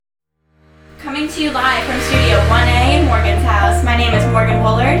Coming to you live from Studio 1A in Morgan's house. My name is Morgan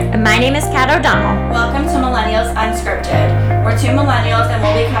Woolard. And my name is Kat O'Donnell. Welcome to Millennials Unscripted. We're two millennials and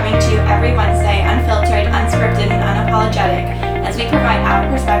we'll be coming to you every Wednesday, unfiltered, unscripted, and unapologetic, as we provide our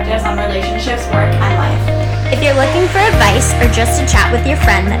perspectives on relationships, work, and life. If you're looking for advice or just to chat with your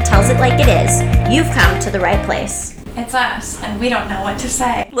friend that tells it like it is, you've come to the right place. It's us, and we don't know what to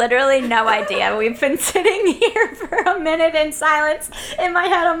say. Literally no idea. We've been sitting here for a minute in silence. In my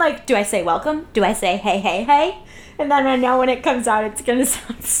head, I'm like, do I say welcome? Do I say hey, hey, hey? And then I know when it comes out, it's going to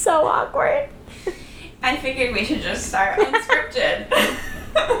sound so awkward. I figured we should just start unscripted. 1,000%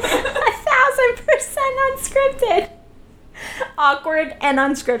 unscripted. Awkward and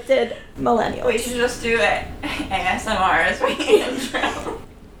unscripted millennials. We should just do it ASMR as we intro.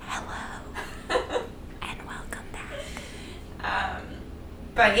 Hello.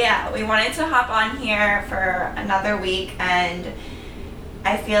 But yeah, we wanted to hop on here for another week, and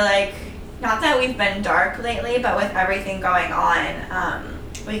I feel like, not that we've been dark lately, but with everything going on,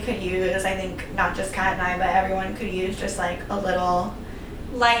 we could use, I think, not just Kat and I, but everyone could use just like a little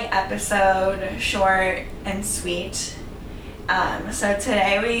light episode, short and sweet. So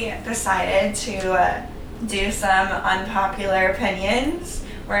today we decided to do some unpopular opinions.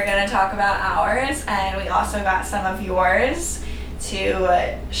 We're going to talk about ours, and we also got some of yours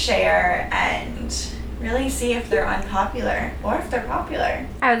to share and really see if they're unpopular or if they're popular.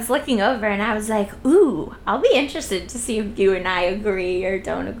 I was looking over and I was like, ooh, I'll be interested to see if you and I agree or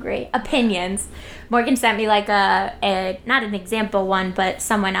don't agree. Opinions. Morgan sent me like a not an example one, but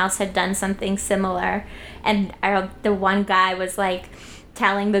someone else had done something similar. And the one guy was like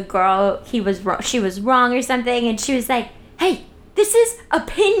telling the girl she was wrong or something. And she was like, hey, this is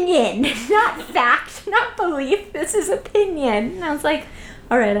opinion, not fact, not belief. This is opinion. And I was like,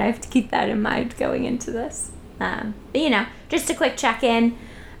 all right, I have to keep that in mind going into this. But, just a quick check-in.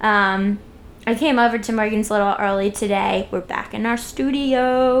 I came over to Morgan's a little early today. We're back in our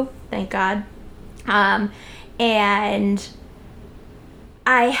studio, thank God. And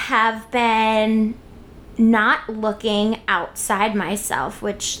I have been not looking outside myself,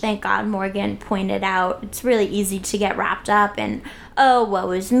 which thank God Morgan pointed out. It's really easy to get wrapped up in, oh, woe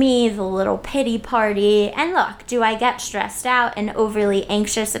is me, the little pity party. And look, do I get stressed out and overly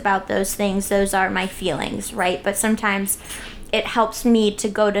anxious about those things? Those are my feelings, right? But sometimes it helps me to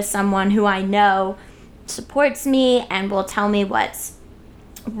go to someone who I know supports me and will tell me what's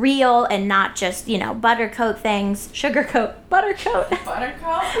real and not just, buttercoat things. Buttercoat? Buttercoat?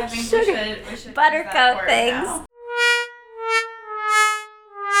 I think we should buttercoat things.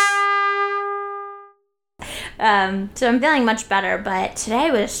 So I'm feeling much better, but today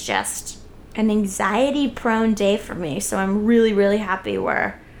was just an anxiety-prone day for me, so I'm really, really happy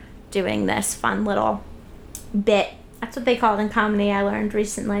we're doing this fun little bit. That's what they call it in comedy, I learned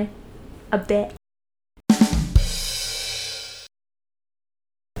recently. A bit.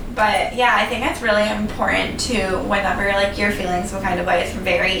 But yeah, I think it's really important to, whenever like you're feeling some kind of way, it's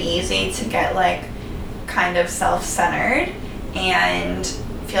very easy to get like kind of self-centered and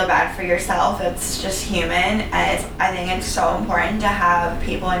feel bad for yourself. It's just human, and I think it's so important to have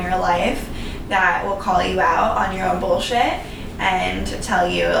people in your life that will call you out on your own bullshit and tell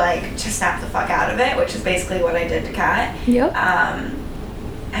you like to snap the fuck out of it, which is basically what I did to Kat. Yep.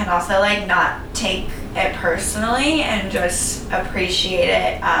 And also like not take it personally and just appreciate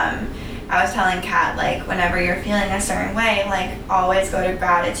it. I was telling Kat, like, whenever you're feeling a certain way, like, always go to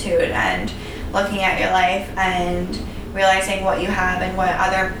gratitude and looking at your life and realizing what you have and what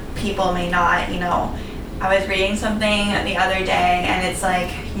other people may not. I was reading something the other day, and it's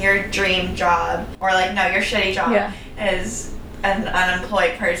like your dream job, or like, no, your shitty job is an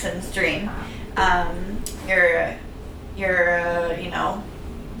unemployed person's dream. Your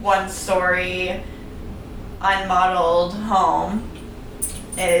one-story unmodeled home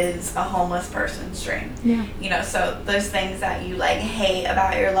is a homeless person's dream. Yeah. So those things that you like hate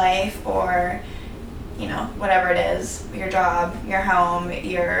about your life, or whatever it is, your job, your home,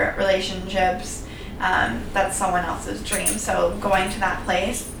 your relationships, that's someone else's dream. So going to that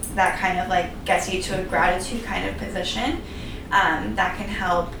place that kind of like gets you to a gratitude kind of position, that can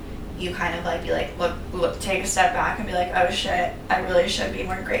help you kind of like be like, look, take a step back and be like, oh shit, I really should be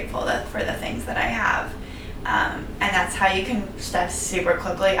more grateful for the things that I have. And that's how you can step super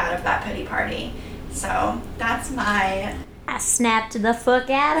quickly out of that pity party. So that's I snapped the fuck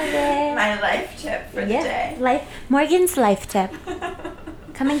out of it. My life tip for the day. Morgan's life tip.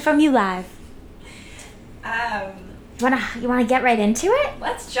 Coming from you live. You wanna get right into it?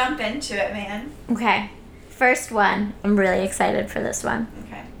 Let's jump into it, man. Okay. First one. I'm really excited for this one.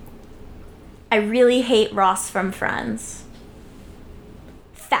 Okay. I really hate Ross from Friends.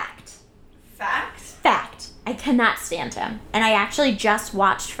 Fact. Fact? I cannot stand him. And I actually just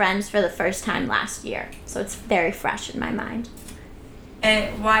watched Friends for the first time last year. So it's very fresh in my mind.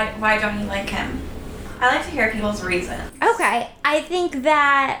 And why don't you like him? I like to hear people's reasons. Okay. I think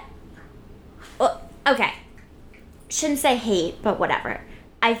that... Well, okay. Shouldn't say hate, but whatever.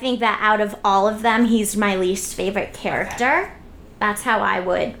 I think that out of all of them, he's my least favorite character. Okay. That's how I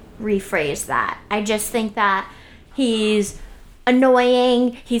would rephrase that. I just think that he's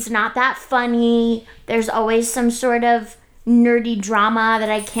annoying. He's not that funny. There's always some sort of nerdy drama that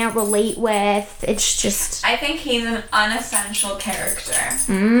I can't relate with. It's just... I think he's an unessential character.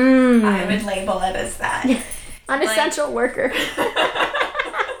 I would label it as that. Unessential worker.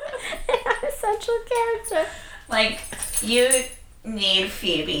 Unessential character. Like, you need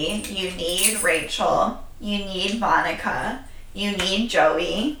Phoebe. You need Rachel. You need Monica. You need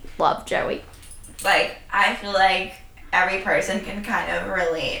Joey. Love Joey. Like, I feel like every person can kind of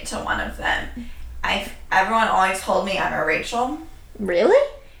relate to one of them. Everyone always told me I'm a Rachel. Really?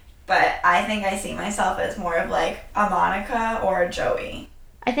 But I think I see myself as more of like a Monica or a Joey.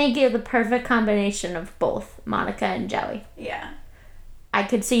 I think you're the perfect combination of both Monica and Joey. Yeah. I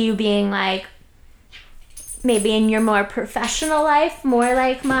could see you being like, maybe in your more professional life, more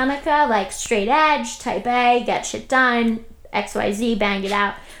like Monica, like straight edge, type A, get shit done, XYZ, bang it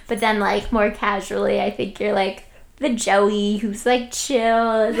out. But then like more casually, I think you're like the Joey who's like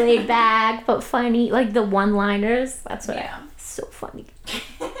chill, laid back, but funny. Like the one-liners. That's what so funny.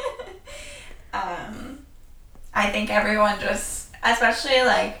 I think everyone just, especially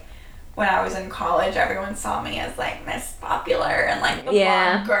like when I was in college, everyone saw me as like Miss Popular and like the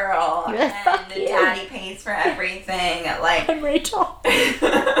blonde girl. You're like, and the daddy pays for everything. Like I'm Rachel.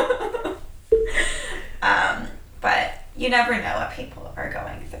 But you never know what people are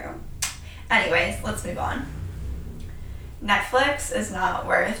going through. Anyways, let's move on. Netflix is not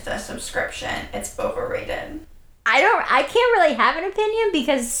worth the subscription. It's overrated. I can't really have an opinion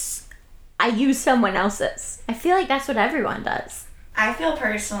because I use someone else's. I feel like that's what everyone does. I feel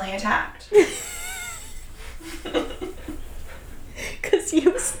personally attacked. Because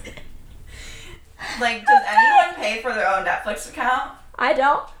you... Like, does anyone pay for their own Netflix account? I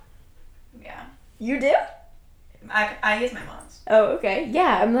don't. Yeah. You do? I use my mom's. Oh, okay.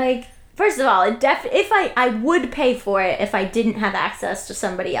 Yeah, I'm like... First of all, if I would pay for it if I didn't have access to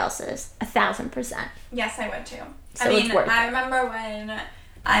somebody else's. 1,000%. Yes, I would too. So it's worth it. I remember when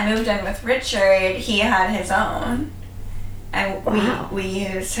I moved in with Richard, he had his own. And we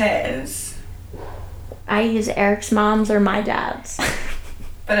used his. I use Eric's mom's or my dad's.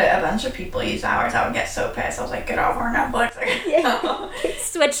 But a bunch of people use ours. I would get so pissed. I was like, get off our Netflix.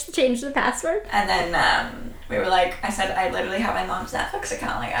 Change the password. And then we were like, I said, I literally have my mom's Netflix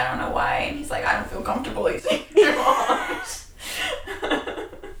account. Like, I don't know why. And he's like, I don't feel comfortable using your mom's.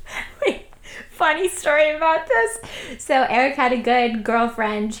 Wait, funny story about this. So Eric had a good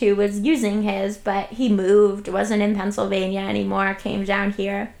girlfriend who was using his, but he moved, wasn't in Pennsylvania anymore, came down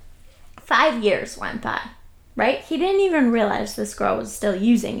here. 5 years went by, right? He didn't even realize this girl was still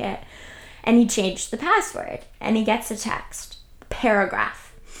using it. And he changed the password. And he gets a text. Paragraph.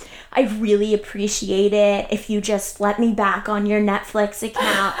 I really appreciate it if you just let me back on your Netflix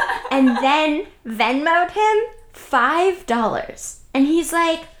account. And then Venmo'd him $5. And he's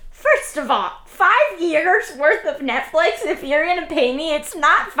like, first of all, 5 years worth of Netflix, if you're going to pay me, it's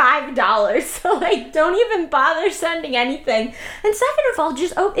not $5. So, like, don't even bother sending anything. And second of all,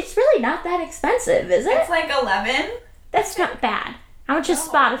 it's really not that expensive, is it? It's like $11. That's not bad. How much is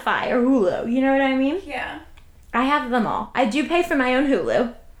Spotify or Hulu? You know what I mean? Yeah. I have them all. I do pay for my own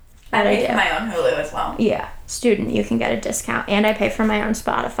Hulu. I pay for my own Hulu as well. Yeah. Student, you can get a discount. And I pay for my own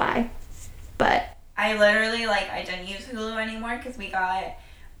Spotify. But I literally, I didn't use Hulu anymore because we got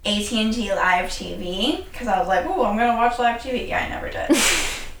AT&T Live TV. Because I was like, ooh, I'm going to watch Live TV. Yeah, I never did.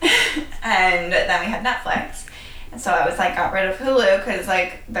 And then we had Netflix. And so I was got rid of Hulu because,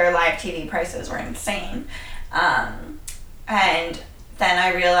 their live TV prices were insane. And then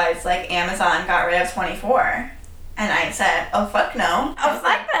I realized, Amazon got rid of 24. And I said, oh, fuck no. I was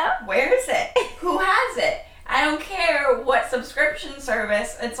like, where is it? Who has it? I don't care what subscription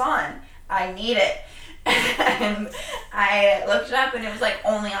service it's on. I need it. And I looked it up and it was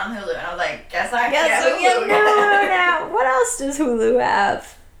only on Hulu. And I was like, guess I have Hulu. Now. What else does Hulu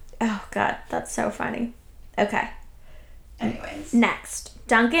have? Oh, God. That's so funny. Okay. Anyways. Next.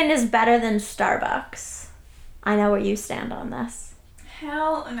 Dunkin' is better than Starbucks. I know where you stand on this.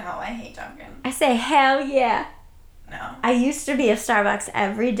 Hell no. I hate Dunkin'. I say hell yeah. No. I used to be a Starbucks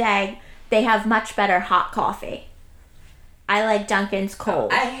every day. They have much better hot coffee. I like Dunkin's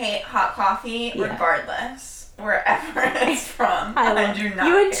cold. I hate hot coffee regardless. wherever it's from. I do not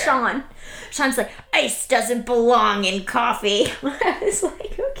You and care. Sean. Sean's like, ice doesn't belong in coffee. I was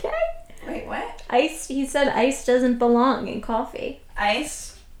like, okay. Wait, what? Ice, he said ice doesn't belong in coffee.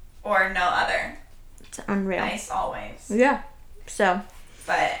 Ice or no other. It's unreal. Ice always. Yeah. So.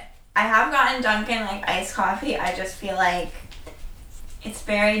 But I have gotten Dunkin' like iced coffee. I just feel like it's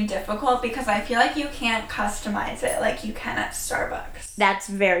very difficult because I feel like you can't customize it like you can at Starbucks. That's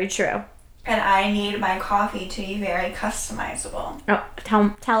very true. And I need my coffee to be very customizable.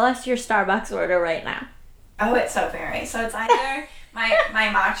 Oh, tell us your Starbucks order right now. Oh, it's so very. So it's either my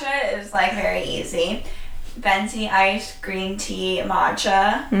matcha is like very easy. Venti iced green tea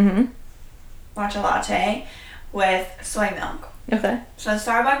matcha. Mm-hmm. Matcha latte with soy milk. Okay. So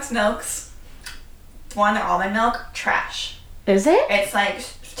Starbucks milks, one almond milk, trash. Is it? It's like,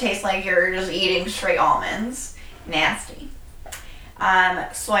 tastes like you're just eating straight almonds. Nasty.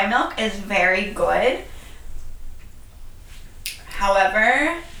 Soy milk is very good.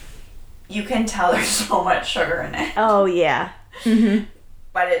 However, you can tell there's so much sugar in it. Oh, yeah. Mm-hmm.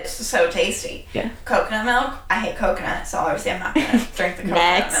 But it's so tasty. Yeah. Coconut milk, I hate coconut, so obviously I'm not going to drink the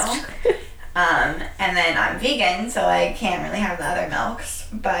coconut milk. And then I'm vegan, so I can't really have the other milks.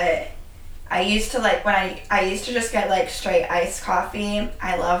 But I used to like, when I used to just get like straight iced coffee.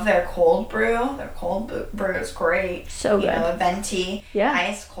 I love their cold brew. Their cold brew is great. So good. You know, a venti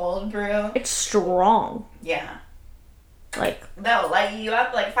iced cold brew. It's strong. Yeah. Like. They'll light you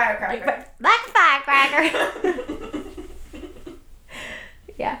up like firecracker. Like firecracker.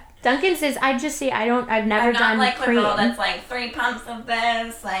 Yeah. Dunkin's is, I've never done like cream. the girl that's like 3 pumps of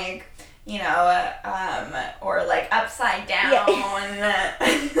this, like, you know, or like upside down.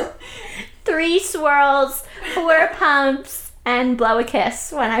 Yeah. 3 swirls, 4 pumps, and blow a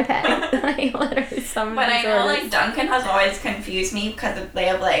kiss when I pay. Like, literally some But I know, like, Dunkin' has always confused me because they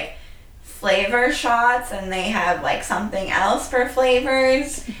have, like, flavor shots and they have, like, something else for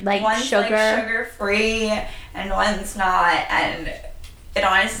flavors. Like one's, sugar. like, sugar-free and one's not. And it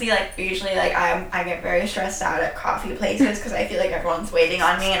honestly, like, usually, like, I get very stressed out at coffee places because I feel like everyone's waiting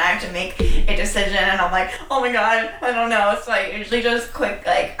on me and I have to make a decision and I'm like, oh my god, I don't know. So I usually just quick,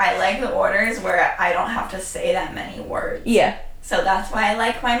 like, I like the orders where I don't have to say that many words. Yeah. So that's why I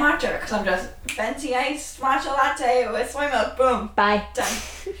like my matcha, because I'm just venti iced matcha latte with soy milk, boom. Bye. Done.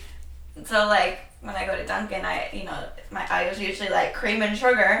 So, like, when I go to Dunkin', I was usually like cream and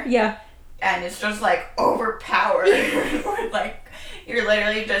sugar. Yeah. And it's just like overpowered. Like, you're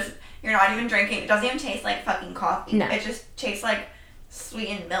literally just, you're not even drinking, it doesn't even taste like fucking coffee. No. It just tastes like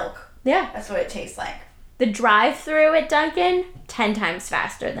sweetened milk. Yeah. That's what it tastes like. The drive-through at Dunkin', 10 times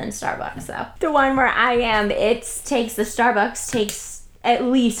faster than Starbucks, though. The one where I am, the Starbucks takes at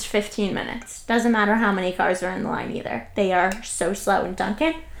least 15 minutes. Doesn't matter how many cars are in the line either. They are so slow in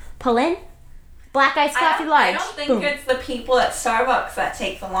Dunkin'. Pull in, black iced coffee large. I don't think boom. it's the people at Starbucks that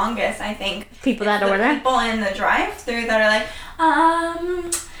take the longest. I think People that order? the people in the drive-thru that are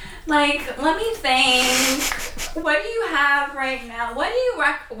like, let me think. What do you have right now? What do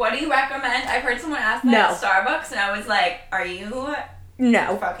you recommend? I've heard someone ask that at Starbucks, and I was like, are you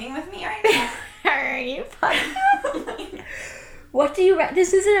fucking with me right now? Are you fucking? What do you?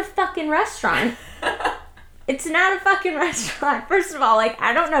 This isn't a fucking restaurant. It's not a fucking restaurant. First of all, like,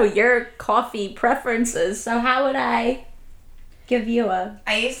 I don't know your coffee preferences, so how would I give you a...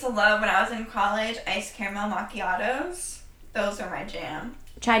 I used to love, when I was in college, iced caramel macchiatos. Those were my jam.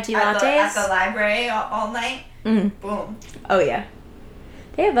 Chai tea lattes? At the library all night. Mm-hmm. Boom. Oh, yeah.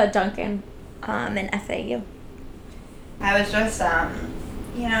 They have a Dunkin' in FAU. I was just,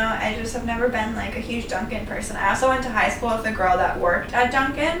 I just have never been, like, a huge Dunkin' person. I also went to high school with a girl that worked at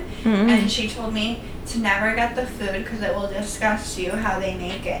Dunkin', and she told me to never get the food because it will disgust you how they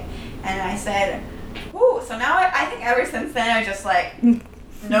make it. And I said, ooh, so now I think ever since then I just, like,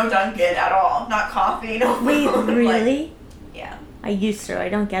 no Dunkin' at all. Not coffee, no food. Wait, really? Like, yeah. I used to. I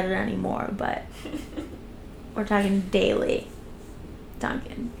don't get it anymore, but we're talking daily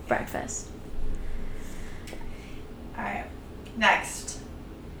Dunkin' breakfast. Alright. Next.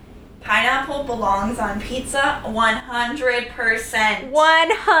 Pineapple belongs on pizza 100%.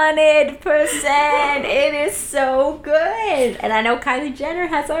 100%. It is so good. And I know Kylie Jenner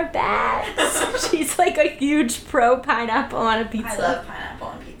has our backs. She's like a huge pro pineapple on a pizza. I love pineapple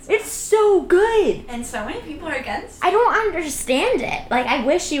on pizza. It's so good. And so many people are against it. I don't understand it. Like, I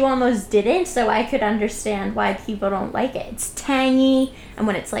wish you almost didn't so I could understand why people don't like it. It's tangy, and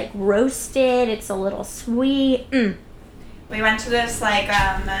when it's like roasted, it's a little sweet. We went to this, like,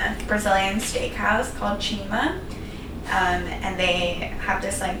 Brazilian steakhouse called Chima, and they have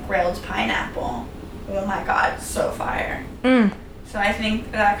this, like, grilled pineapple. Oh my god, so fire. So I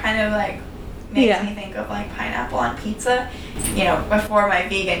think that kind of, like, makes me think of like pineapple on pizza. You know, before my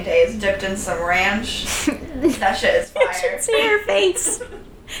vegan days, dipped in some ranch. That shit is fire. I should see her face.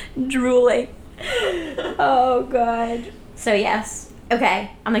 Drooling. Oh, God. So, yes.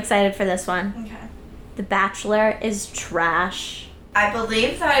 Okay, I'm excited for this one. Okay. The Bachelor is trash. I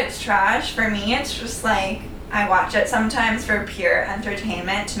believe that it's trash. For me, it's just like, I watch it sometimes for pure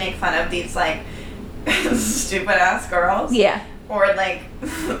entertainment to make fun of these, like, stupid-ass girls. Yeah. Or, like,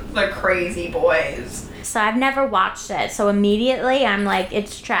 the crazy boys. So I've never watched it. So immediately I'm like,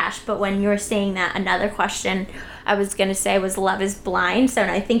 it's trash. But when you were saying that, another question I was going to say was Love is Blind. So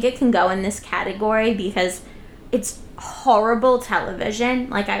I think it can go in this category because it's horrible television.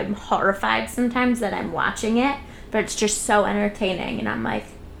 Like, I'm horrified sometimes that I'm watching it. But it's just so entertaining. And I'm like,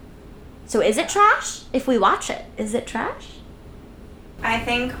 so is it trash? If we watch it, is it trash? I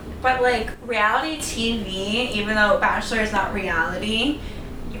think, but like reality TV, even though Bachelor is not reality,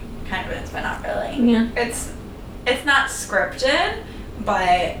 kind of is, but not really. Yeah. It's not scripted,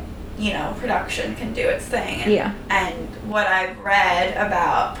 but you know, production can do its thing. Yeah. And what I've read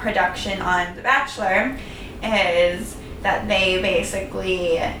about production on The Bachelor is that they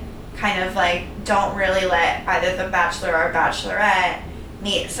basically kind of like don't really let either the Bachelor or Bachelorette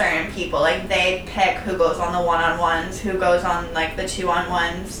meet certain people. Like, they pick who goes on the one-on-ones, who goes on, like, the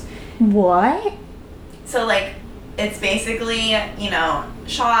two-on-ones. What? So, like, it's basically, you know,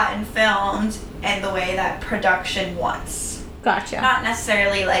 shot and filmed in the way that production wants. Gotcha. Not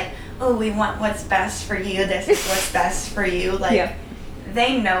necessarily like, oh, we want what's best for you, this is what's best for you. Like,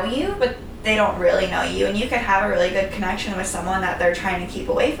 they know you, but they don't really know you. And you could have a really good connection with someone that they're trying to keep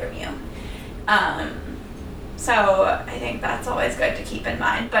away from you. So I think that's always good to keep in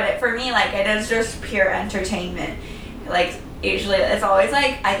mind. But for me, like, it is just pure entertainment. Like, usually it's always,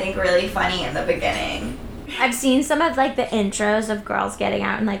 like, I think really funny in the beginning. I've seen some of, like, the intros of girls getting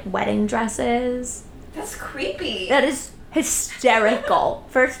out in, like, wedding dresses. That's creepy. That is hysterical.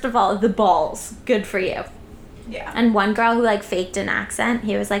 First of all, the balls. Good for you. Yeah. And one girl who, like, faked an accent,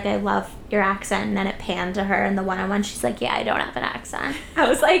 he was like, I love your accent. And then it panned to her in the one-on-one. She's like, yeah, I don't have an accent. I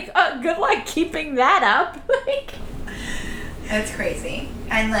was like, oh, good luck keeping that up. Like, that's crazy.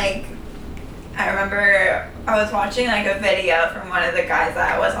 And, like, I remember I was watching, like, a video from one of the guys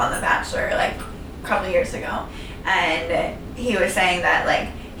that was on The Bachelor, like, a couple years ago. And he was saying that, like,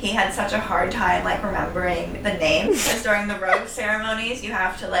 he had such a hard time, like, remembering the names. Because during the rose ceremonies, you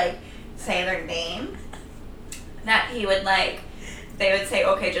have to, like, say their name. That he would, like, they would say,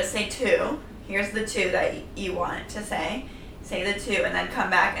 okay, just say two. Here's the two that you want to say. Say the two, and then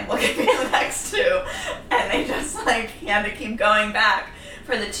come back and look at me the next two. And they just, like, he had to keep going back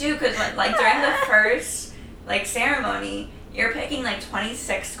for the two, because, like, during the first, like, ceremony, you're picking, like,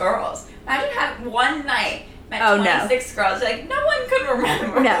 26 girls. Imagine having one night met 26 girls. Like, no one could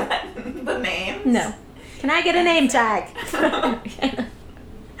remember the names. No. Can I get a name tag?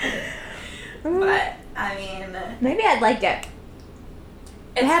 But, I mean, maybe I'd like it.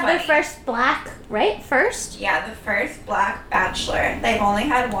 They had their first black, right? First? Yeah, the first black bachelor. They've only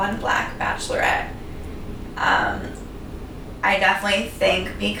had one black bachelorette. I definitely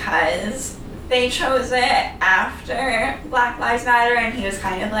think because they chose it after Black Lives Matter, and he was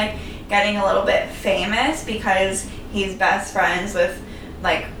kind of like getting a little bit famous because he's best friends with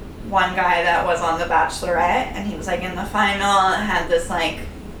like one guy that was on The Bachelorette, and he was like in the final and had this like,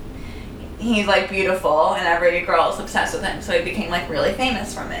 he's like beautiful and every girl is obsessed with him, so he became like really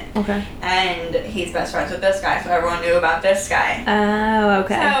famous from it. Okay. And he's best friends with this guy, so everyone knew about this guy. Oh,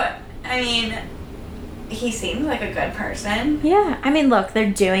 okay. So, I mean, he seems like a good person. Yeah. I mean, look,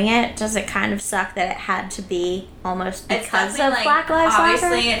 they're doing it. Does it kind of suck that it had to be almost because of like, Black Lives Matter?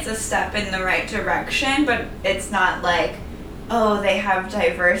 Obviously, it's a step in the right direction, but it's not like, oh, they have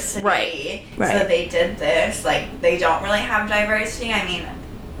diversity, so they did this. Like, they don't really have diversity. I mean,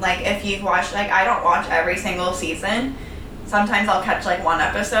 like, if you've watched, like, I don't watch every single season. Sometimes I'll catch, like, one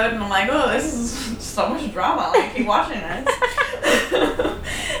episode, and I'm like, oh, this is so much drama. I'll keep watching this.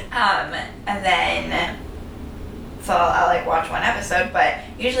 And then, so I'll, like, watch one episode, but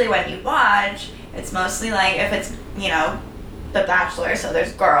usually when you watch, it's mostly, like, if it's, you know, The Bachelor, so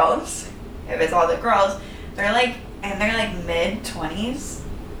there's girls. If it's all the girls, they're, like, and they're, like, mid-20s,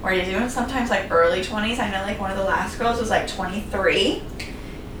 or even sometimes, like, early 20s. I know, like, one of the last girls was, like, 23.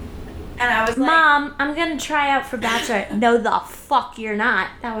 And I was like, Mom, I'm going to try out for Bachelor. No, the fuck you're not.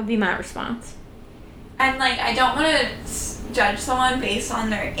 That would be my response. And, like, I don't want to judge someone based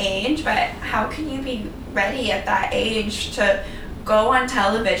on their age, but how can you be ready at that age to go on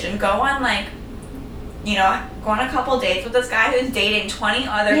television, go on, like, you know, go on a couple dates with this guy who's dating 20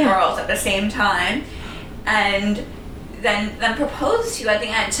 other girls at the same time, and then propose to you at the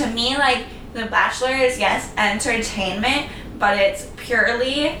end? To me, like, The Bachelor is, yes, entertainment, but it's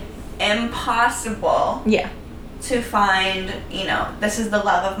purely impossible to find, you know, this is the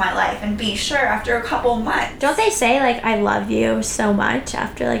love of my life and be sure after a couple months. Don't they say, like, I love you so much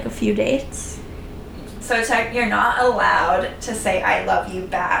after, like, a few dates? So it's like you're not allowed to say I love you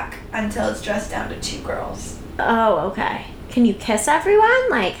back until it's just down to 2 girls. Oh, okay. Can you kiss everyone?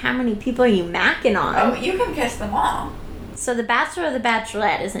 Like, how many people are you macking on? Oh, you can kiss them all. So the Bachelor or the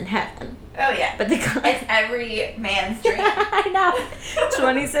Bachelorette is in heaven. Oh, yeah. But it's every man's dream. I know.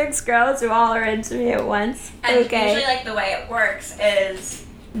 26 girls who all are into me at once. And usually, like, the way it works is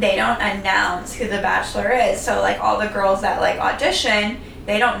they don't announce who the Bachelor is. So, like, all the girls that, like, audition,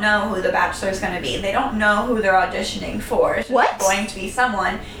 they don't know who the Bachelor's going to be. They don't know who they're auditioning for. It's just going to be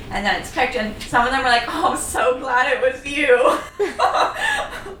someone. And then it's picked. And some of them are like, oh, I'm so glad it was you.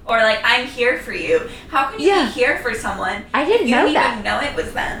 Or like, I'm here for you. How can you be here for someone? I didn't know you that. didn't even know it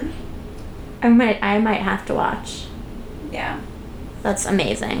was them. I might have to watch. Yeah. That's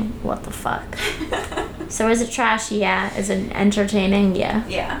amazing. What the fuck? So is it trashy? Yeah. Is it entertaining? Yeah.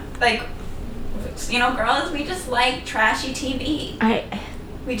 Yeah. Like, you know, girls, we just like trashy TV.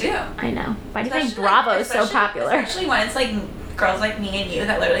 We do. I know. Why do you think Bravo is so popular? Especially when it's like girls like me and you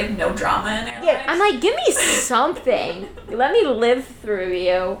that literally have no drama in their lives. I'm like, give me something. Let me live through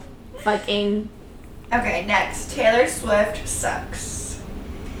you. Fucking. Okay, next. Taylor Swift sucks.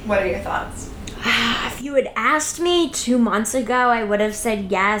 What are your thoughts? If you had asked me 2 months ago, I would have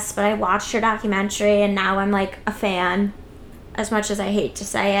said yes, but I watched her documentary and now I'm like a fan. As much as I hate to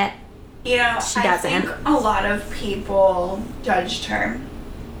say it. You know, I think a lot of people judged her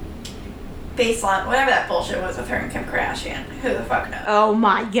based on whatever that bullshit was with her and Kim Kardashian. Who the fuck knows? Oh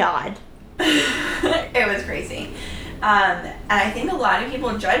my god. It was crazy. And I think a lot of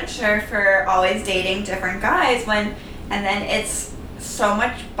people judged her for always dating different guys and then it's so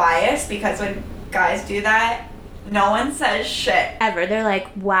much bias because when guys do that, no one says shit. Ever. They're like,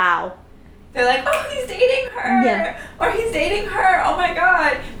 wow. They're like, oh, he's dating her. Yeah. Or he's dating her. Oh my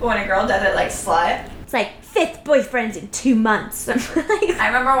god. But when a girl does it like slut. It's like 5th boyfriends in 2 months. I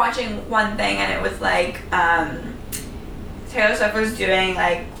remember watching one thing and it was like Taylor Swift was doing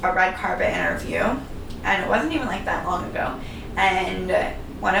like a red carpet interview. And it wasn't even like that long ago. And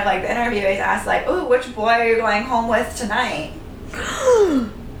one of like the interviewers asked like, ooh, which boy are you going home with tonight?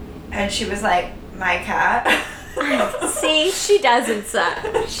 And she was like, my cat. See, she doesn't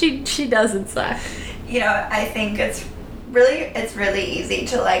suck. She doesn't suck. You know, I think it's really easy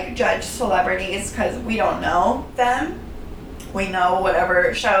to like judge celebrities because we don't know them. We know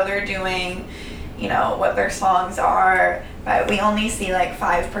whatever show they're doing, you know, what their songs are, but we only see like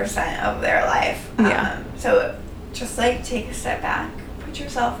 5% of their life. Yeah. So just like take a step back, put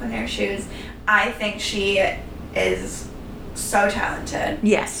yourself in their shoes. I think she is so talented.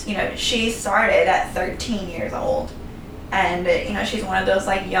 Yes. You know, she started at 13 years old. And, you know, she's one of those,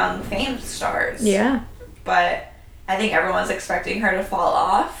 like, young fame stars. Yeah. But I think everyone's expecting her to fall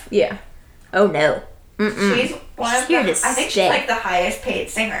off. Yeah. Oh, no. Mm-mm. She's one of the... I think she's, like, the highest paid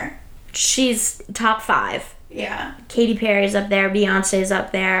singer. She's top 5. Yeah. Katy Perry's up there. Beyonce's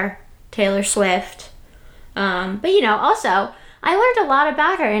up there. Taylor Swift. But, you know, also... I learned a lot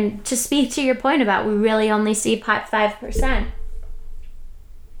about her, and to speak to your point about we really only see 5%.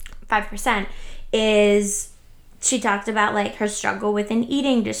 5% is she talked about like her struggle with an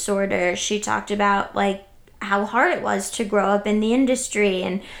eating disorder. She talked about like how hard it was to grow up in the industry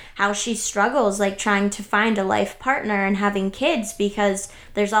and how she struggles like trying to find a life partner and having kids because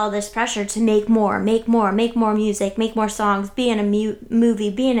there's all this pressure to make more music, make more songs, be in a movie,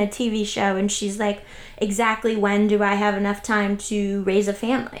 be in a TV show. And she's like, exactly when do I have enough time to raise a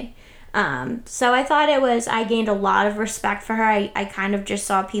family? So I thought I gained a lot of respect for her. I kind of just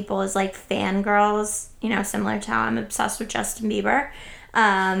saw people as like fangirls, you know, similar to how I'm obsessed with Justin Bieber.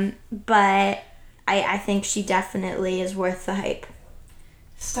 But I think she definitely is worth the hype.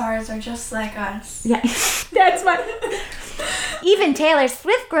 Stars are just like us. Yeah, that's my... Even Taylor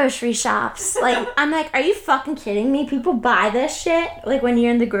Swift grocery shops. Like, I'm like, are you fucking kidding me? People buy this shit? Like, when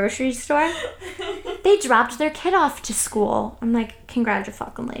you're in the grocery store? They dropped their kid off to school. I'm like,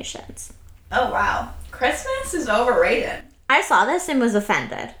 congratulations. Oh, wow. Christmas is overrated. I saw this and was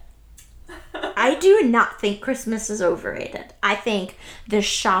offended. I do not think Christmas is overrated. I think the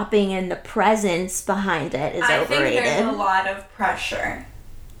shopping and the presents behind it is overrated. I think there's a lot of pressure.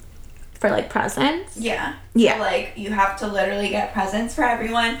 For, like, presents? Yeah. Yeah. So, like, you have to literally get presents for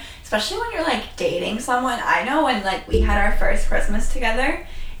everyone, especially when you're, like, dating someone. I know when, like, we had our first Christmas together,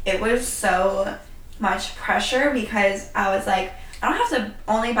 it was so much pressure because I was like, I don't have to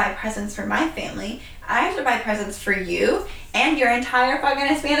only buy presents for my family. I have to buy presents for you and your entire fucking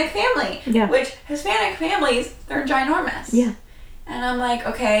Hispanic family. Yeah. Which, Hispanic families, they're ginormous. Yeah. And I'm like,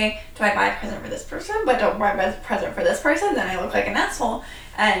 okay, do I buy a present for this person, but don't buy a present for this person? Then I look like an asshole.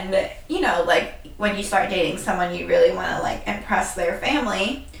 And, you know, like, when you start dating someone, you really want to, like, impress their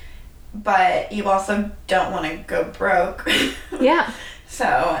family, but you also don't want to go broke. Yeah.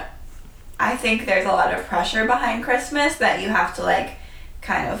 So, I think there's a lot of pressure behind Christmas that you have to, like,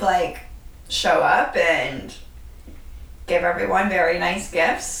 kind of, like, show up and give everyone very nice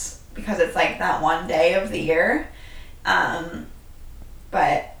gifts because it's, like, that one day of the year.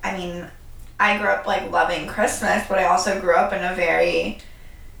 But, I mean, I grew up, like, loving Christmas, but I also grew up in a very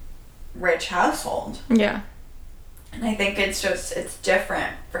rich household. Yeah. And I think it's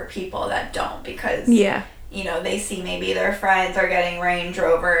different for people that don't because, yeah. you know, they see maybe their friends are getting Range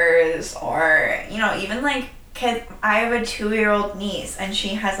Rovers or, you know, even, like, kids. I have a 2-year-old niece, and she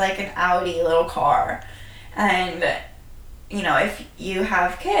has, like, an Audi little car. And, you know, if you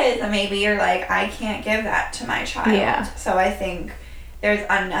have kids, then maybe you're like, I can't give that to my child. Yeah. So I think there's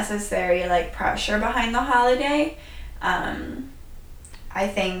unnecessary, like, pressure behind the holiday. I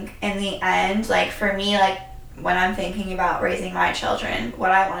think in the end, like, for me, like, when I'm thinking about raising my children,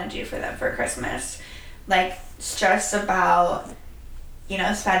 what I want to do for them for Christmas, like, it's just about, you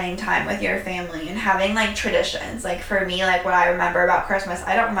know, spending time with your family and having, like, traditions. Like, for me, like, what I remember about Christmas,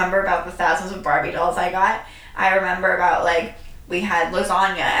 I don't remember about the thousands of Barbie dolls I got. I remember about, like, we had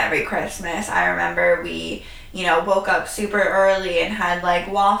lasagna every Christmas. I remember we, you know, woke up super early and had,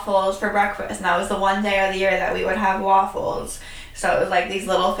 like, waffles for breakfast. And that was the one day of the year that we would have waffles. So it was, like, these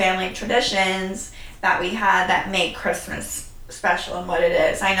little family traditions that we had that make Christmas special and what it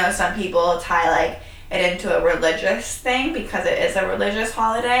is. I know some people tie, like, it into a religious thing because it is a religious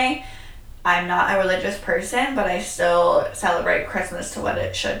holiday. I'm not a religious person, but I still celebrate Christmas to what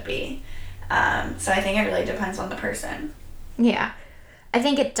it should be. So I think it really depends on the person. Yeah. I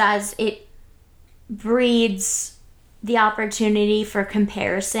think it does. It breeds the opportunity for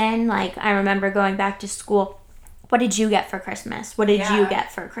comparison. Like, I remember going back to school. What did you get for Christmas? What did you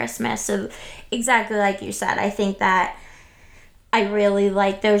get for Christmas? So exactly like you said, I think that I really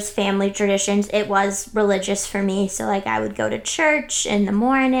like those family traditions. It was religious for me. So, like, I would go to church in the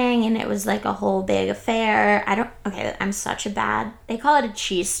morning and it was like a whole big affair. I'm such a bad, they call it a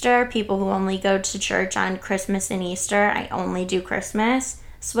cheester. People who only go to church on Christmas and Easter. I only do Christmas.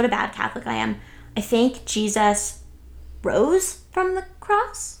 So what a bad Catholic I am. I think Jesus rose from the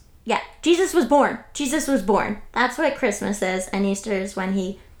cross. Yeah, Jesus was born. Jesus was born. That's what Christmas is, and Easter is when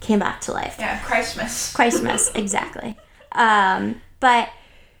he came back to life. Yeah, Christmas. Christmas, exactly. But,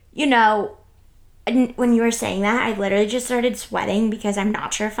 you know, when you were saying that, I literally just started sweating because I'm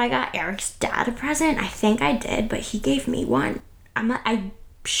not sure if I got Eric's dad a present. I think I did, but he gave me one. I'm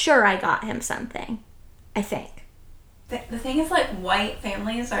sure I got him something. I think. The thing is, like, white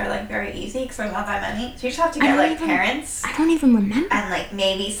families are, like, very easy because there's not that many. So you just have to get, like, parents. I don't even remember. And, like,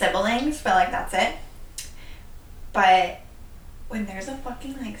 maybe siblings, but, like, that's it. But when there's a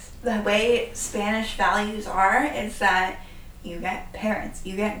fucking, like, the way Spanish values are is that you get parents,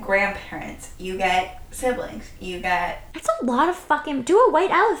 you get grandparents, you get siblings, you get... That's a lot of fucking... Do a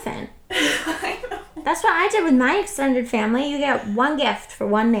white elephant. I know. That's what I did with my extended family. You get one gift for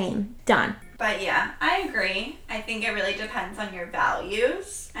one name. Done. But yeah, I agree. I think it really depends on your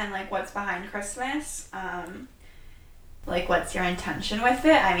values and, like, what's behind Christmas. Like, what's your intention with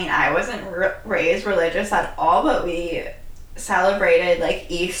it? I mean, I wasn't raised religious at all, but we celebrated, like,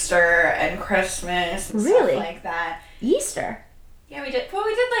 Easter and Christmas and stuff like that. Easter? Yeah, we did. Well,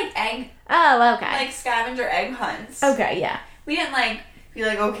 we did, like, egg... Oh, okay. Like, scavenger egg hunts. Okay, yeah. We didn't, like... be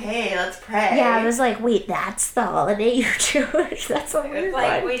like, okay, let's pray. Yeah, I was like, wait, that's the holiday you're Jewish? That's what we're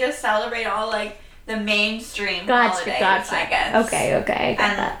like, we just celebrate all, like, the mainstream holidays, I guess. Okay, I got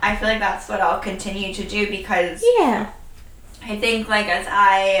that. I feel like that's what I'll continue to do because yeah, I think, like, as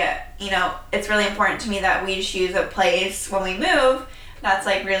I, you know, it's really important to me that we choose a place when we move that's,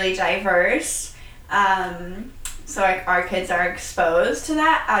 like, really diverse. So, like, our kids are exposed to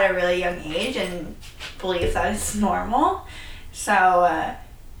that at a really young age and believe that it's normal. So,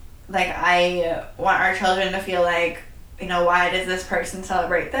 like, I want our children to feel like, you know, why does this person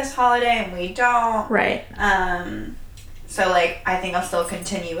celebrate this holiday and we don't? Right. So, like, I think I'll still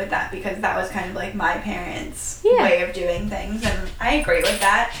continue with that because that was kind of, like, my parents' way of doing things. And I agree with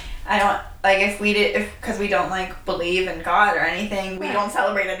that. I don't, like, because we don't, like, believe in God or anything, we don't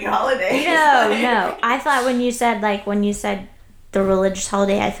celebrate any holidays. No. I thought when you said the religious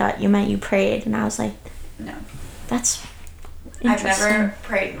holiday, I thought you meant you prayed. And I was like, no. That's I've never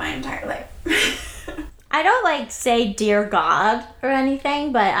prayed my entire life. I don't like say dear God or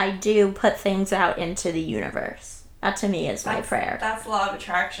anything, but I do put things out into the universe. That to me is my prayer. That's law of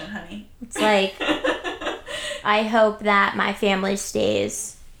attraction, honey. It's like, I hope that my family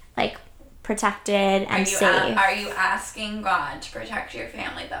stays, like, protected and safe. Are you asking God to protect your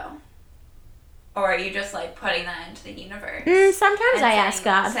family, though? Or are you just, like, putting that into the universe? Sometimes I ask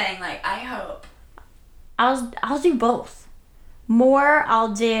God. Saying, like, I hope. I'll do both. More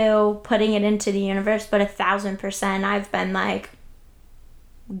I'll do putting it into the universe, but 1,000% I've been like,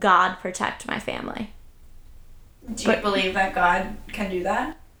 God protect my family. Do you believe that God can do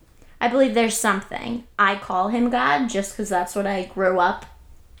that? I believe there's something. I call him God just because that's what I grew up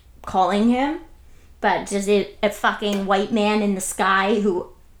calling him. But does it a fucking white man in the sky who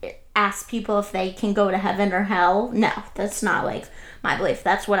asks people if they can go to heaven or hell? No, that's not like my belief.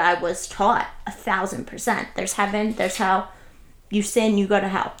 That's what I was taught 1,000%. There's heaven, there's hell. You sin, you go to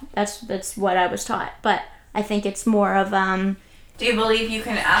hell. That's what I was taught. But I think it's more of Do you believe you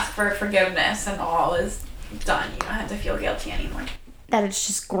can ask for forgiveness and all is done? You don't have to feel guilty anymore. That it's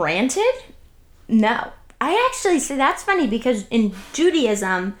just granted? No. I actually see that's funny because in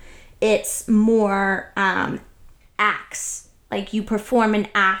Judaism, it's more acts. Like you perform an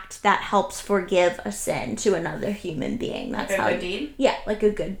act that helps forgive a sin to another human being. That's like a good deed? Yeah, like a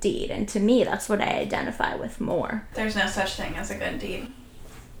good deed. And to me, that's what I identify with more. There's no such thing as a good deed.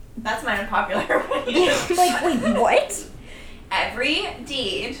 That's my unpopular opinion. Like, wait, what? Every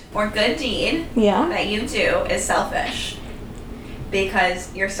deed or good deed that you do is selfish.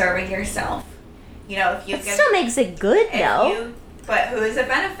 Because you're serving yourself. You know, if you it still makes it good, though. But who is it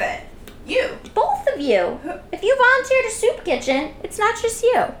benefit? You. Both of you. If you volunteer to soup kitchen, it's not just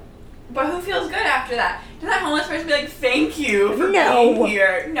you. But who feels good after that? Does that homeless person be like, thank you for being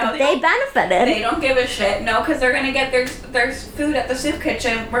here? No, they benefited. They don't give a shit. No, because they're going to get their food at the soup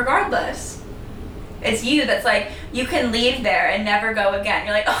kitchen regardless. It's you that's like, you can leave there and never go again.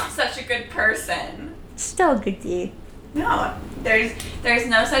 You're like, oh, such a good person. Still a good deed. No, there's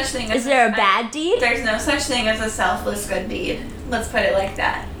no such thing as... Is there a bad deed? There's no such thing as a selfless good deed. Let's put it like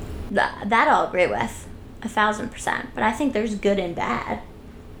that. That I'll agree with. 1,000%. But I think there's good and bad.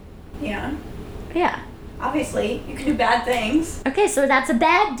 Yeah. Yeah. Obviously, you can do bad things. Okay, so that's a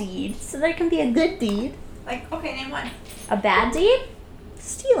bad deed. So there can be a good deed. Like, okay, name one. A bad deed?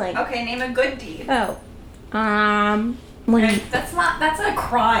 Stealing. Okay, name a good deed. Oh. That's a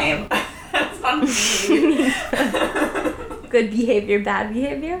crime. That's not a deed. Good behavior, bad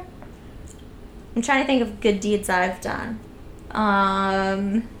behavior? I'm trying to think of good deeds I've done.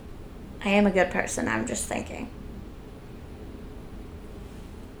 I am a good person, I'm just thinking.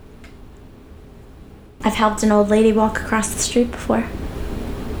 I've helped an old lady walk across the street before.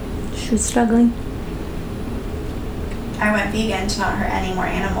 She was struggling. I went vegan to not hurt any more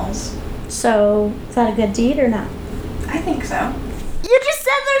animals. So, is that a good deed or no? I think so. You just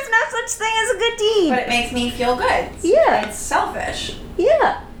said there's no such thing as a good deed. But it makes me feel good. Yeah. It's selfish.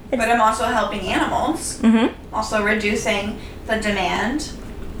 Yeah. But I'm also helping animals. Mm-hmm. Also reducing the demand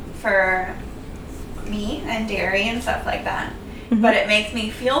for meat and dairy and stuff like that. Mm-hmm. But it makes me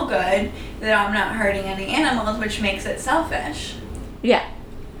feel good that I'm not hurting any animals, which makes it selfish. Yeah.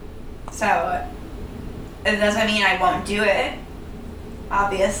 So it doesn't mean I won't do it,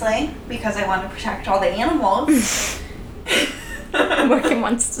 obviously, because I want to protect all the animals. Morgan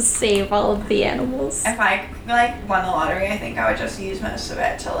wants to save all of the animals. If I won the lottery, I think I would just use most of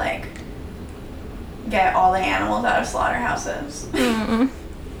it to get all the animals out of slaughterhouses. I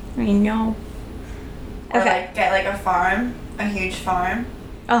know. Or get a farm, a huge farm.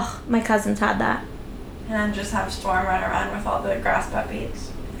 Oh, my cousins had that. And then just have Storm run around with all the grass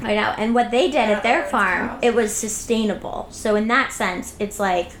puppies. I know. And what they did at their farm, it was sustainable. So in that sense, it's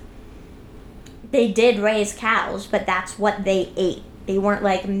like they did raise cows, but that's what they ate. They weren't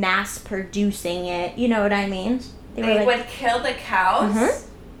mass producing it. You know what I mean? They would kill the cows? Mm-hmm.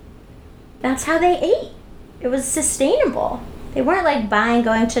 That's how they ate. It was sustainable. They weren't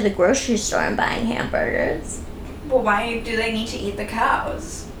going to the grocery store and buying hamburgers. Well, why do they need to eat the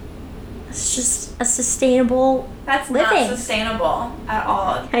cows? It's just a sustainable That's living. Not sustainable at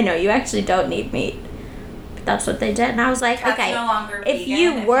all. I know, you actually don't need meat. But that's what they did. And I was like, that's okay. No longer if vegan,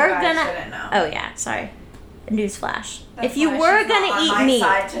 you were didn't know. Oh, yeah, sorry. Newsflash. That's if you were gonna eat meat,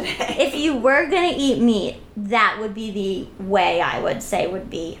 today. if you were gonna eat meat, that would be the way I would say would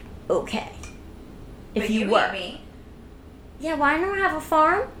be okay. If but you were. Eat meat. Yeah, well, I don't have a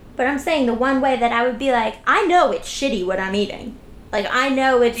farm, but I'm saying the one way that I would be I know it's shitty what I'm eating. I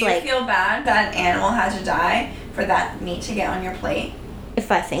know it's Do you feel bad that an animal had to die for that meat to get on your plate?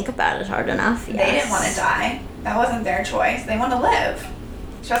 If I think about it hard enough, yes. They didn't want to die. That wasn't their choice. They want to live.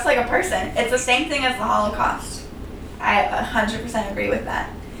 It's just like a person. It's the same thing as the Holocaust. I 100% agree with that.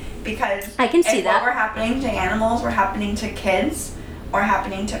 Because I can see if that. what were happening to animals were happening to kids or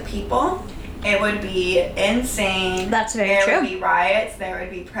happening to people, it would be insane. That's very true. There would be riots, there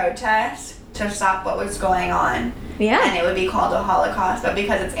would be protests to stop what was going on. Yeah. And it would be called a Holocaust. But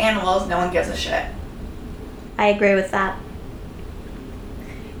because it's animals, no one gives a shit. I agree with that.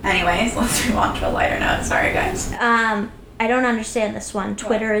 Anyways, let's move on to a lighter note. Sorry, guys. I don't understand this one.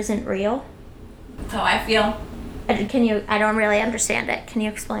 Twitter isn't real. That's how I feel. I don't really understand it. Can you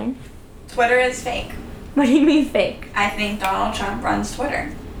explain? Twitter is fake. What do you mean fake? I think Donald Trump runs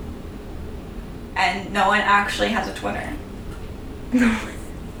Twitter. And no one actually has a Twitter.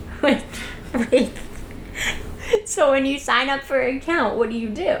 Wait. So when you sign up for an account, what do you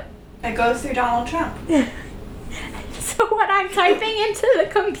do? It goes through Donald Trump. So what I'm typing into the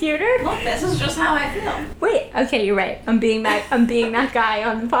computer? Look, this is just how I feel. Wait, okay, you're right. I'm being that guy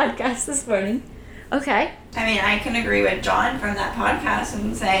on the podcast this morning. Okay. I mean, I can agree with John from that podcast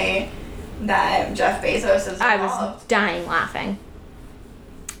and say that Jeff Bezos is involved. I was dying laughing.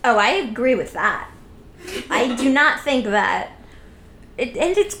 Oh, I agree with that. I do not think that. And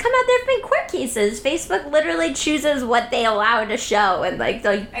it's come out, there have been court cases. Facebook literally chooses what they allow to show. And, they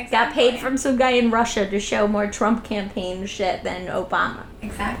got paid from some guy in Russia to show more Trump campaign shit than Obama.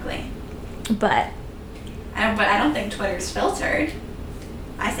 Exactly. But I don't think Twitter's filtered.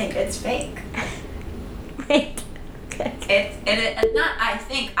 I think it's fake. Wait. Okay. It's not, I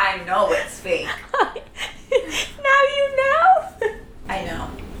think, I know it's fake. Now you know? I know.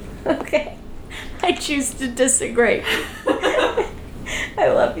 Okay. I choose to disagree. I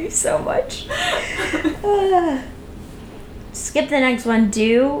love you so much. Skip the next one.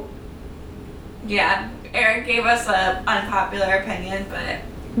 Yeah, Eric gave us an unpopular opinion, but...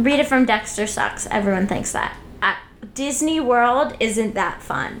 Read it from Dexter sucks. Everyone thinks that. Disney World isn't that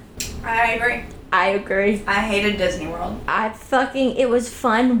fun. I agree. I agree. I hated Disney World. It was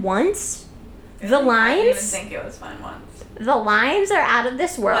fun once. The lines... I didn't even think it was fun once. The lines are out of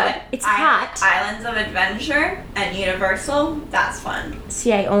this world. But it's hot. Islands of Adventure and Universal, that's fun.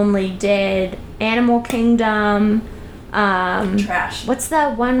 See, I only did Animal Kingdom. Trash. What's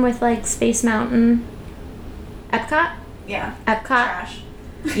that one with Space Mountain? Epcot? Yeah. Epcot? Trash.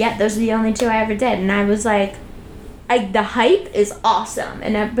 Yeah, those are the only two I ever did. And I was like, the hype is awesome,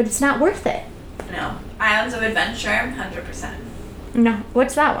 but it's not worth it. No. Islands of Adventure, 100%. No.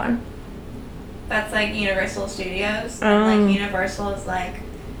 What's that one? That's Universal Studios. And Universal is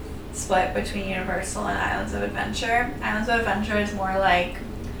split between Universal and Islands of Adventure. Islands of Adventure is more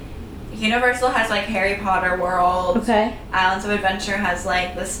Universal has Harry Potter World. Okay. Islands of Adventure has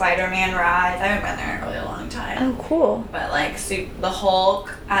the Spider-Man rides. I haven't been there in a really long time. Oh, cool. But the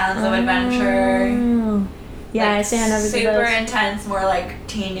Hulk, Islands of Adventure. Yeah, I see. I never did super those. intense, more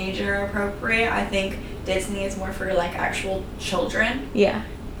teenager appropriate. I think Disney is more for actual children. Yeah.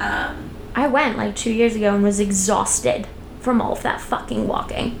 I went 2 years ago and was exhausted from all of that fucking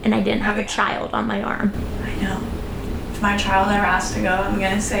walking, and I didn't have a child on my arm. I know. If my child ever asks to go, I'm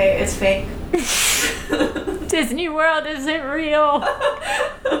gonna say it's fake. Disney World isn't real.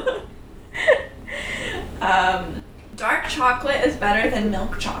 Dark chocolate is better than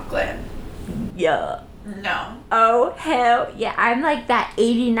milk chocolate. Yeah. No. Oh, hell yeah. I'm that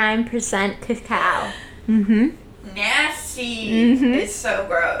 89% cacao. Mm-hmm. Nasty. It's so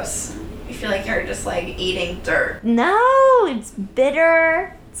gross. You feel like you're just eating dirt. No, it's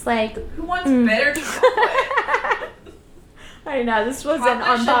bitter. It's who wants bitter chocolate? I know, this was an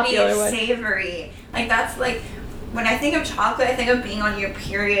Chocolate unpopular should be one. savory. That's when I think of chocolate, I think of being on your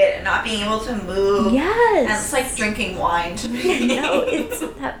period and not being able to move. Yes. And it's like drinking wine to me. No, it's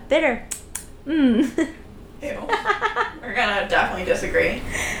that bitter. Ew. We're gonna definitely disagree.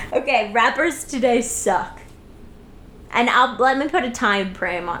 Okay, rappers today suck. And let me put a time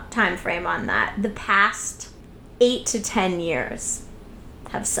frame on that. The past 8 to 10 years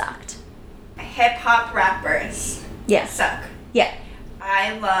have sucked. Hip hop rappers. Yes. Suck. Yeah.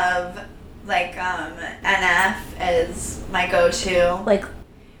 I love NF is my go-to.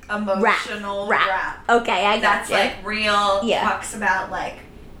 Emotional rap. Okay, I got That's you. real. Yeah. Talks about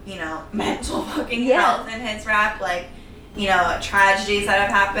mental fucking health in his rap. Tragedies that have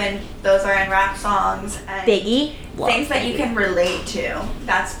happened. Those are in rap songs. And Biggie. things that you can relate to.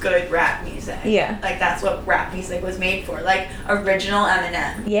 That's good rap music. Yeah. That's what rap music was made for. Original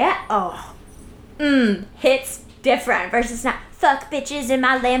Eminem. Yeah. Oh. Hits different versus not. Fuck bitches in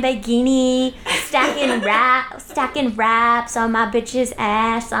my Lamborghini, stacking raps on my bitch's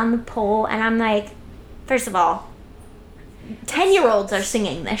ass on the pole, and I'm first of all, 10-year-olds are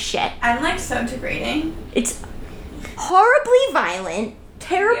singing this shit. I'm so degrading. It's horribly violent,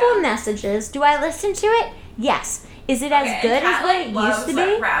 Terrible messages. Do I listen to it? Yes. Is it as good as what it used to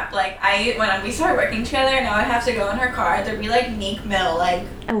be? Rap. Like when we started working together, now I have to go in her car. There'd be like Meek Mill, like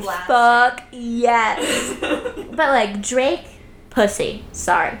fuck yes. But like Drake, pussy.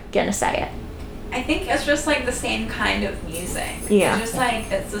 Sorry, gonna say it. I think it's just like the same kind of music. Yeah. It's just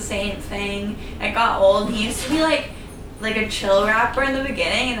like it's the same thing. It got old. He used to be like a chill rapper in the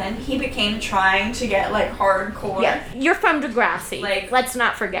beginning, and then he became trying to get like hardcore. Yeah. You're from Degrassi. Like, let's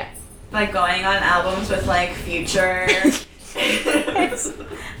not forget. Like going on albums with like Future. It's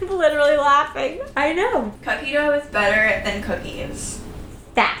literally laughing. I know. Cookie dough is better than cookies.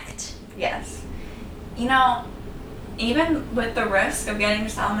 Fact. Yes. You know, even with the risk of getting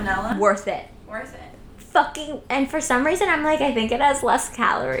salmonella. Worth it. Worth it. Fucking, and for some reason I'm like, I think it has less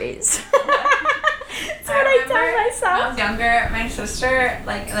calories. That's what I tell myself. When I was younger, my sister,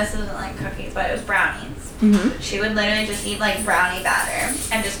 like, this isn't like cookies, but it was brownies. Mm-hmm. She would literally just eat like brownie batter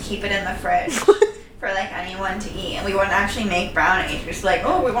and just keep it in the fridge for like anyone to eat. And we wouldn't actually make brownies. We're just like,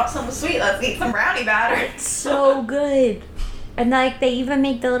 oh, we want something sweet. Let's eat some brownie batter. It's so good. And like they even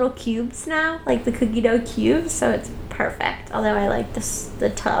make the little cubes now, like the cookie dough cubes, so it's perfect. Although I like the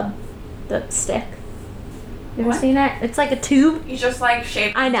tub, the stick. You ever seen it? It's like a tube. You just like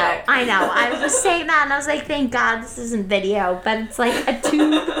shape. I know. I was just saying that, and I was like, thank God this isn't video, but it's like a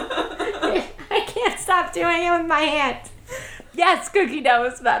tube. I can't stop doing it with my hands. Yes, cookie dough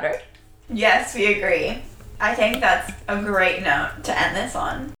is better. Yes, we agree. I think that's a great note to end this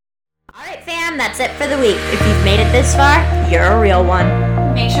on. Alright fam, that's it for the week. If you've made it this far, you're a real one.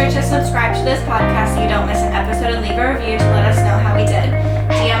 Make sure to subscribe to this podcast so you don't miss an episode, and leave a review to let us know how we did.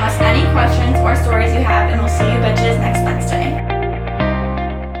 DM us any questions or stories you have, and we'll see you bitches next Wednesday.